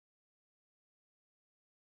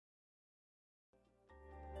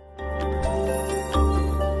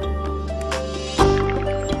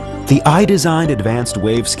The IDesign Advanced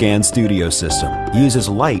Wave Scan Studio system uses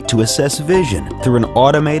light to assess vision through an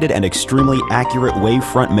automated and extremely accurate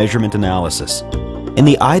wavefront measurement analysis. In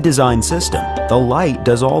the IDesign system, the light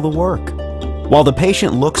does all the work. While the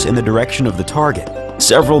patient looks in the direction of the target,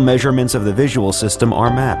 several measurements of the visual system are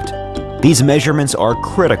mapped. These measurements are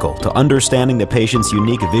critical to understanding the patient's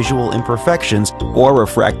unique visual imperfections or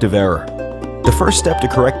refractive error. The first step to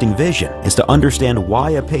correcting vision is to understand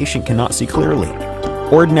why a patient cannot see clearly.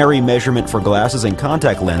 Ordinary measurement for glasses and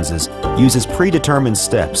contact lenses uses predetermined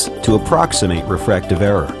steps to approximate refractive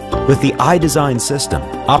error. With the IDesign system,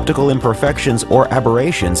 optical imperfections or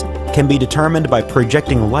aberrations can be determined by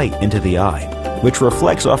projecting light into the eye, which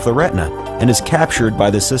reflects off the retina and is captured by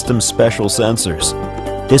the system's special sensors.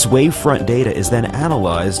 This wavefront data is then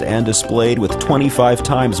analyzed and displayed with 25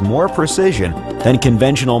 times more precision than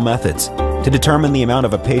conventional methods to determine the amount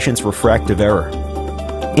of a patient's refractive error.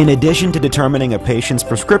 In addition to determining a patient's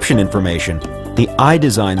prescription information, the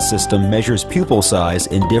IDesign system measures pupil size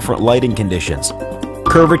in different lighting conditions,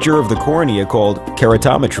 curvature of the cornea called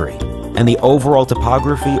keratometry, and the overall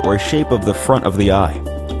topography or shape of the front of the eye.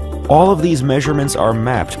 All of these measurements are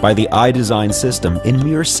mapped by the IDesign system in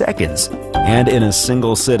mere seconds and in a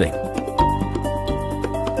single sitting.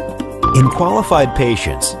 In qualified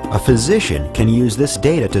patients, a physician can use this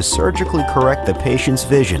data to surgically correct the patient's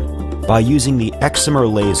vision by using the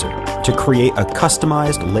excimer laser to create a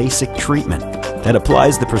customized LASIK treatment that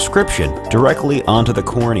applies the prescription directly onto the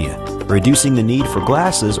cornea, reducing the need for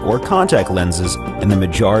glasses or contact lenses in the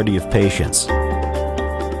majority of patients.